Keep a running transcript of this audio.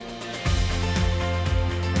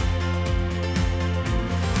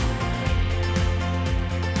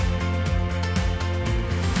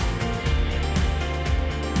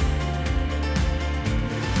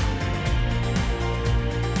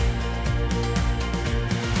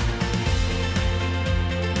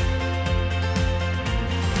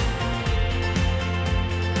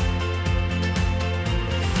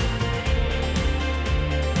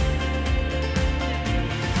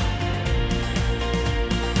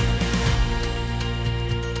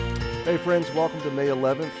Hey friends, welcome to May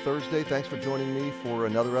 11th, Thursday. Thanks for joining me for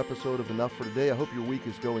another episode of Enough for Today. I hope your week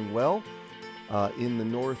is going well. In the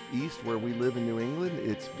Northeast, where we live in New England,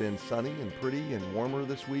 it's been sunny and pretty and warmer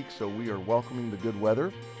this week, so we are welcoming the good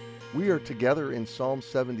weather. We are together in Psalm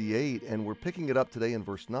 78, and we're picking it up today in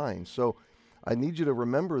verse 9. So I need you to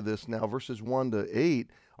remember this now. Verses 1 to 8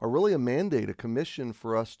 are really a mandate, a commission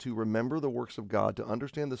for us to remember the works of God, to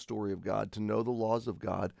understand the story of God, to know the laws of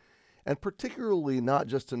God, and particularly not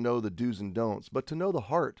just to know the do's and don'ts, but to know the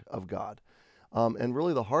heart of God. And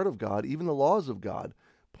really the heart of God, even the laws of God,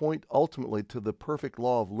 point ultimately to the perfect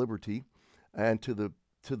law of liberty and to the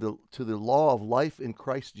law of life in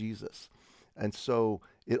Christ Jesus. And so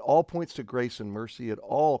it all points to grace and mercy. It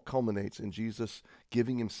all culminates in Jesus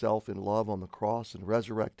giving himself in love on the cross and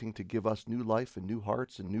resurrecting to give us new life and new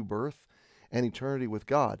hearts and new birth and eternity with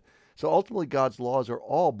God. So ultimately, God's laws are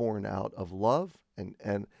all born out of love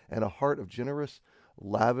and a heart of generous,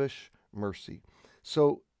 lavish mercy.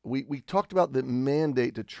 So we talked about the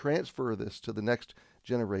mandate to transfer this to the next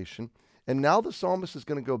generation. And now the psalmist is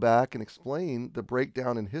going to go back and explain the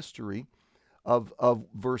breakdown in history of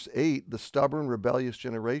verse 8, the stubborn, rebellious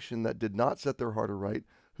generation that did not set their heart aright,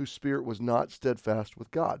 whose spirit was not steadfast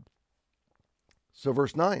with God. So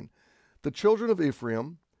verse 9, the children of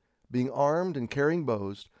Ephraim, being armed and carrying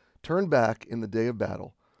bows, turned back in the day of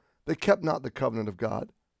battle. They kept not the covenant of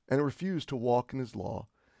God, and refused to walk in his law,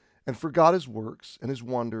 and forgot his works and his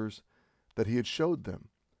wonders that he had showed them.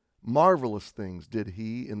 Marvelous things did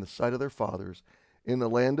he in the sight of their fathers, in the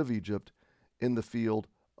land of Egypt, in the field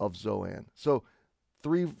of Zoan. So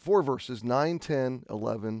 4 verses, 9, 10,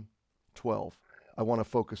 11, 12, I want to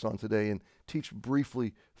focus on today and teach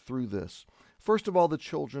briefly through this. First of all, the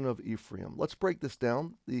children of Ephraim. Let's break this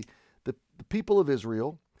down. The people of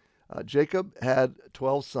Israel, Jacob had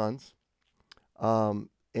 12 sons,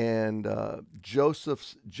 and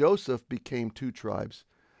Joseph became 2 tribes.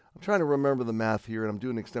 I'm trying to remember the math here, and I'm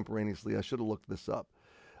doing it extemporaneously. I should have looked this up.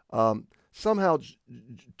 Somehow,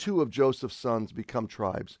 2 of Joseph's sons become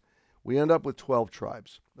tribes. We end up with 12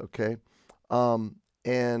 tribes, okay?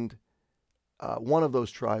 And one of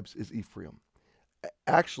those tribes is Ephraim.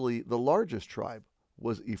 Actually, the largest tribe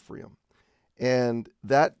was Ephraim. And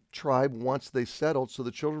that tribe, once they settled, so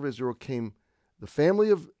the children of Israel came, the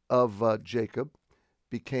family of Jacob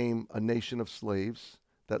became a nation of slaves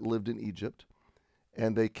that lived in Egypt.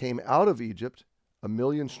 And they came out of Egypt,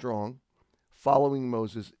 1,000,000 strong, following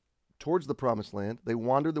Moses towards the promised land. They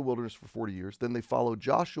wandered the wilderness for 40 years. Then they followed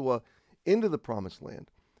Joshua into the promised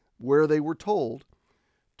land, where they were told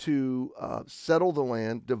to settle the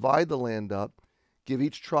land, divide the land up, give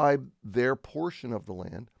each tribe their portion of the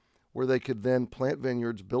land, where they could then plant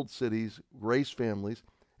vineyards, build cities, raise families,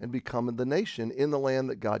 and become the nation in the land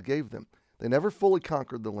that God gave them. They never fully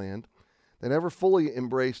conquered the land. They never fully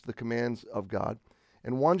embraced the commands of God.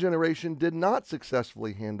 And one generation did not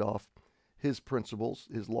successfully hand off his principles,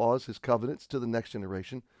 his laws, his covenants to the next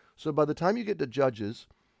generation. So by the time you get to Judges,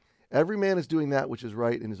 every man is doing that which is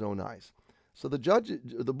right in his own eyes. So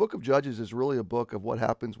the book of Judges is really a book of what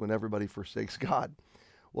happens when everybody forsakes God.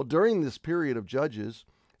 Well, during this period of Judges,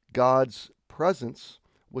 God's presence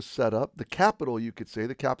was set up. The capital, you could say,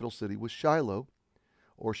 the capital city was Shiloh,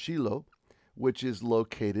 which is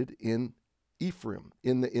located in Ephraim,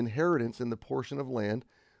 in the inheritance, in the portion of land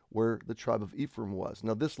where the tribe of Ephraim was.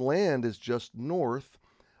 Now, this land is just north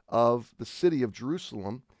of the city of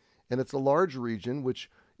Jerusalem, and it's a large region which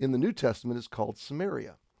in the New Testament is called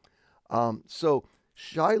Samaria. So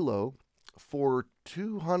Shiloh, for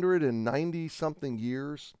 290-something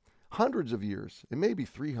years, hundreds of years, it may be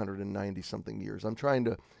 390-something years, I'm trying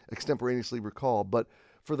to extemporaneously recall, but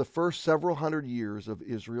for the first several hundred years of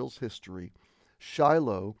Israel's history,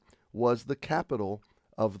 Shiloh was the capital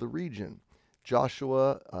of the region.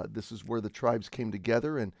 Joshua, this is where the tribes came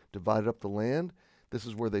together and divided up the land. This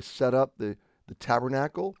is where they set up the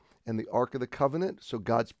tabernacle and the Ark of the Covenant, so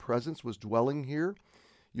God's presence was dwelling here.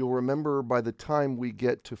 You'll remember by the time we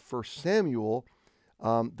get to 1 Samuel,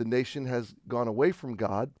 the nation has gone away from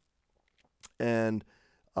God, and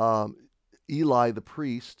Eli the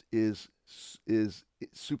priest is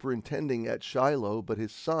superintending at Shiloh, but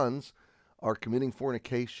his sons are committing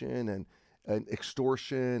fornication and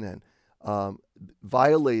extortion and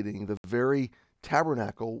violating the very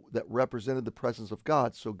tabernacle that represented the presence of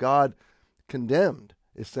God. So God condemned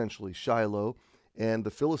essentially Shiloh, and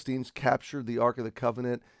the Philistines captured the Ark of the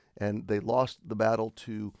Covenant, and they lost the battle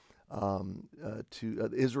to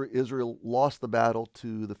Israel lost the battle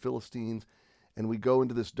to the Philistines, and we go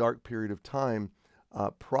into this dark period of time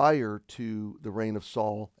prior to the reign of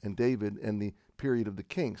Saul and David and the period of the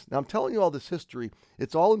kings. Now, I'm telling you all this history.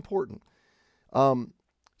 It's all important.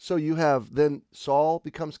 So you have then Saul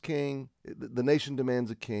becomes king. The nation demands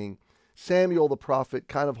a king. Samuel the prophet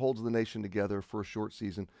kind of holds the nation together for a short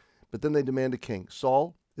season, but then they demand a king.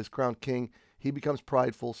 Saul is crowned king. He becomes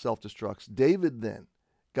prideful, self-destructs. David then,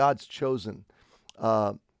 God's chosen,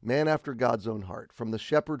 man after God's own heart, from the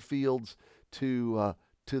shepherd fields to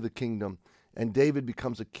the kingdom. And David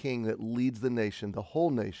becomes a king that leads the nation, the whole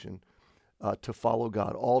nation, to follow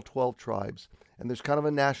God, all 12 tribes. And there's kind of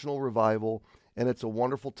a national revival, and it's a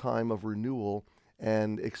wonderful time of renewal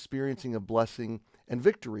and experiencing a blessing and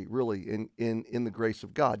victory, really, in the grace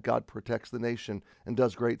of God. God protects the nation and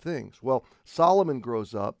does great things. Well, Solomon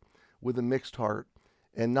grows up with a mixed heart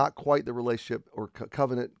and not quite the relationship or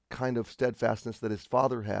covenant kind of steadfastness that his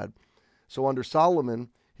father had. So under Solomon,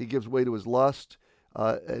 he gives way to his lust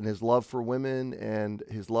and his love for women and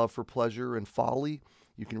his love for pleasure and folly.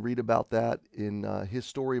 You can read about that in his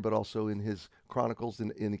story, but also in his chronicles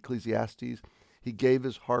in Ecclesiastes. He gave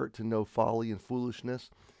his heart to know folly and foolishness.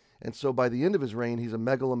 And so by the end of his reign, he's a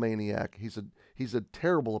megalomaniac. He's a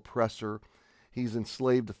terrible oppressor. He's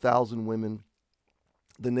enslaved 1,000 women.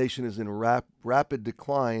 The nation is in rapid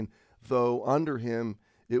decline, though under him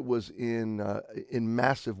it was in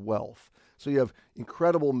massive wealth. So you have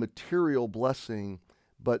incredible material blessing,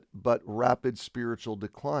 but rapid spiritual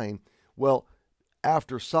decline. Well,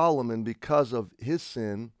 after Solomon, because of his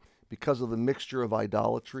sin, because of the mixture of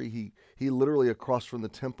idolatry, he literally across from the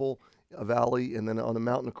temple, a valley, and then on a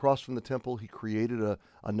mountain across from the temple, he created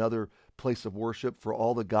another place of worship for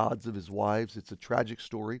all the gods of his wives. It's a tragic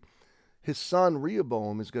story. His son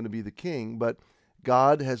Rehoboam is going to be the king, but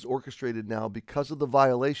God has orchestrated now, because of the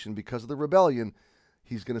violation, because of the rebellion,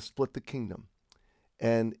 he's going to split the kingdom.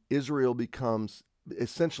 And Israel becomes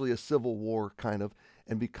essentially a civil war kind of,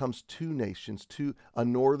 and becomes two nations, a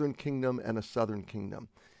northern kingdom and a southern kingdom.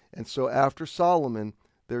 And so after Solomon,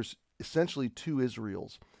 there's essentially two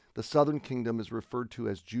Israels. The southern kingdom is referred to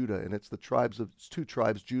as Judah, and it's two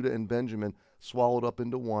tribes, Judah and Benjamin, swallowed up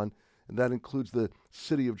into one, and that includes the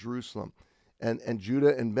city of Jerusalem. And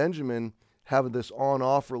Judah and Benjamin have this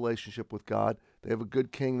on-off relationship with God. They have a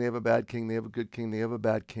good king, they have a bad king, they have a good king, they have a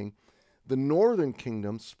bad king. The northern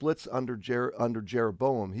kingdom splits under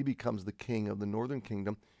Jeroboam. He becomes the king of the northern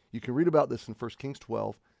kingdom. You can read about this in 1 Kings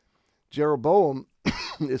 12. Jeroboam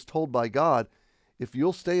is told by God, if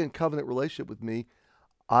you'll stay in covenant relationship with me,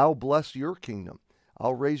 I'll bless your kingdom.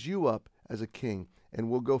 I'll raise you up as a king, and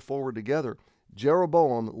we'll go forward together.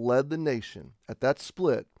 Jeroboam led the nation, at that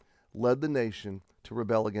split, led the nation to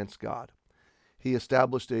rebel against God. He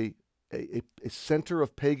established a center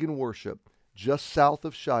of pagan worship just south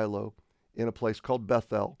of Shiloh in a place called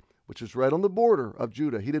Bethel, which is right on the border of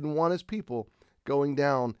Judah. He didn't want his people going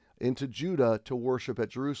down into Judah to worship at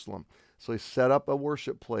Jerusalem. So he set up a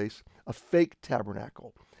worship place, a fake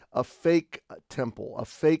tabernacle, a fake temple, a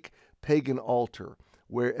fake pagan altar,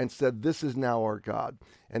 and said, this is now our God.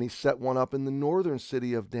 And he set one up in the northern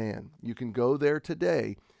city of Dan. You can go there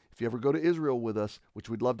today. If you ever go to Israel with us, which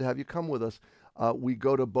we'd love to have you come with us, we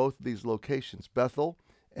go to both these locations, Bethel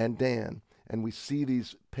and Dan, and we see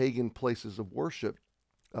these pagan places of worship.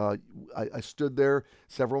 I stood there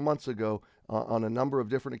several months ago on a number of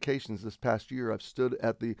different occasions this past year. I've stood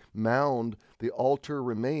at the mound, the altar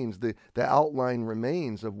remains, the outline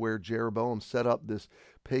remains of where Jeroboam set up this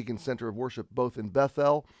pagan center of worship, both in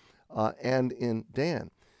Bethel and in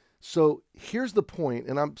Dan. So here's the point,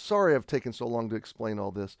 and I'm sorry I've taken so long to explain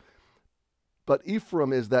all this, but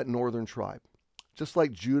Ephraim is that northern tribe. Just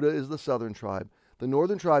like Judah is the southern tribe, the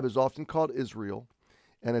northern tribe is often called Israel,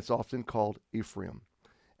 and it's often called Ephraim.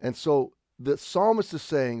 And so the psalmist is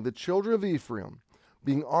saying the children of Ephraim,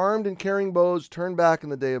 being armed and carrying bows, turned back in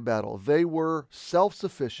the day of battle. They were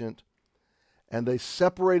self-sufficient, and they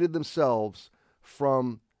separated themselves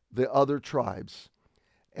from the other tribes,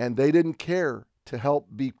 and they didn't care to help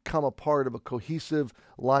become a part of a cohesive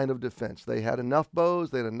line of defense. They had enough bows,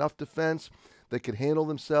 they had enough defense, they could handle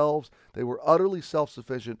themselves. They were utterly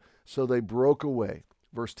self-sufficient, so they broke away.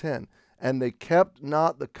 Verse 10, and they kept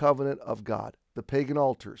not the covenant of God, the pagan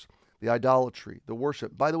altars, the idolatry, the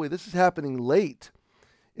worship. By the way, this is happening late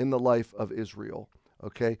in the life of Israel,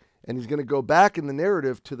 okay? And he's going to go back in the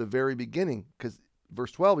narrative to the very beginning, because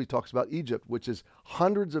verse 12, he talks about Egypt, which is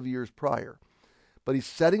hundreds of years prior. But he's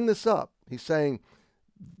setting this up. He's saying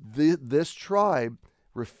this tribe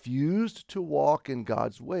refused to walk in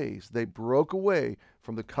God's ways. They broke away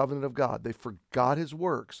from the covenant of God. They forgot his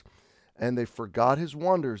works, and they forgot his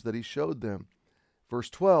wonders that he showed them. Verse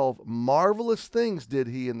 12, marvelous things did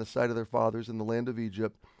he in the sight of their fathers in the land of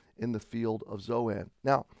Egypt, in the field of Zoan.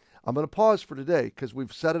 Now, I'm going to pause for today because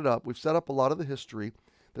we've set it up. We've set up a lot of the history.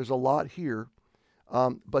 There's a lot here.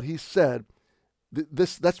 But he said,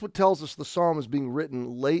 That's what tells us the psalm is being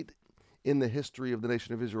written late in the history of the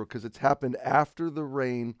nation of Israel, because it's happened after the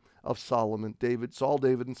reign of Solomon, Saul,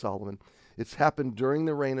 David, and Solomon. It's happened during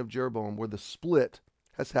the reign of Jeroboam, where the split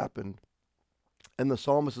has happened. And the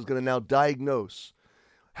psalmist is going to now diagnose,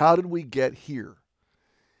 how did we get here?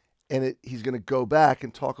 And he's going to go back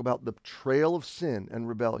and talk about the trail of sin and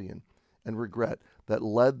rebellion and regret that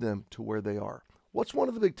led them to where they are. What's one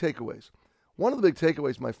of the big takeaways? One of the big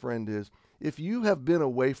takeaways, my friend, is if you have been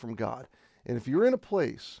away from God, and if you're in a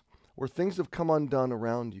place where things have come undone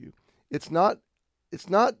around you, it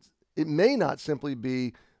may not simply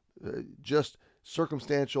be just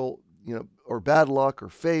circumstantial, or bad luck or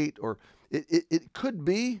fate, or it could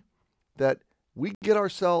be that we get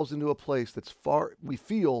ourselves into a place we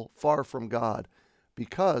feel far from God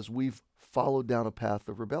because we've followed down a path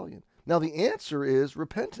of rebellion. Now, the answer is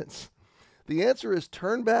repentance. The answer is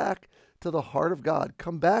turn back to the heart of God.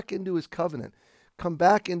 Come back into his covenant. Come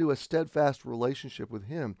back into a steadfast relationship with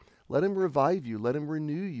him. Let him revive you. Let him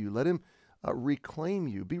renew you. Let him reclaim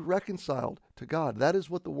you. Be reconciled to God. That is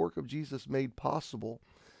what the work of Jesus made possible.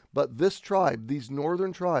 But this tribe, these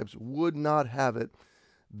northern tribes, would not have it.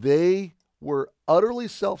 They were utterly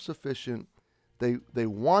self-sufficient. They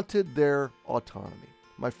wanted their autonomy.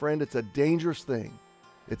 My friend, it's a dangerous thing.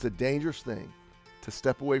 It's a dangerous thing to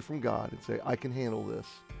step away from God and say, I can handle this.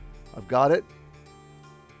 I've got it.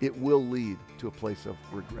 It will lead to a place of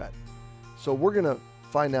regret. So we're going to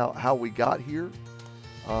find out how we got here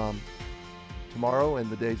tomorrow and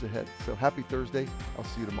the days ahead. So happy Thursday. I'll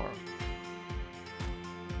see you tomorrow.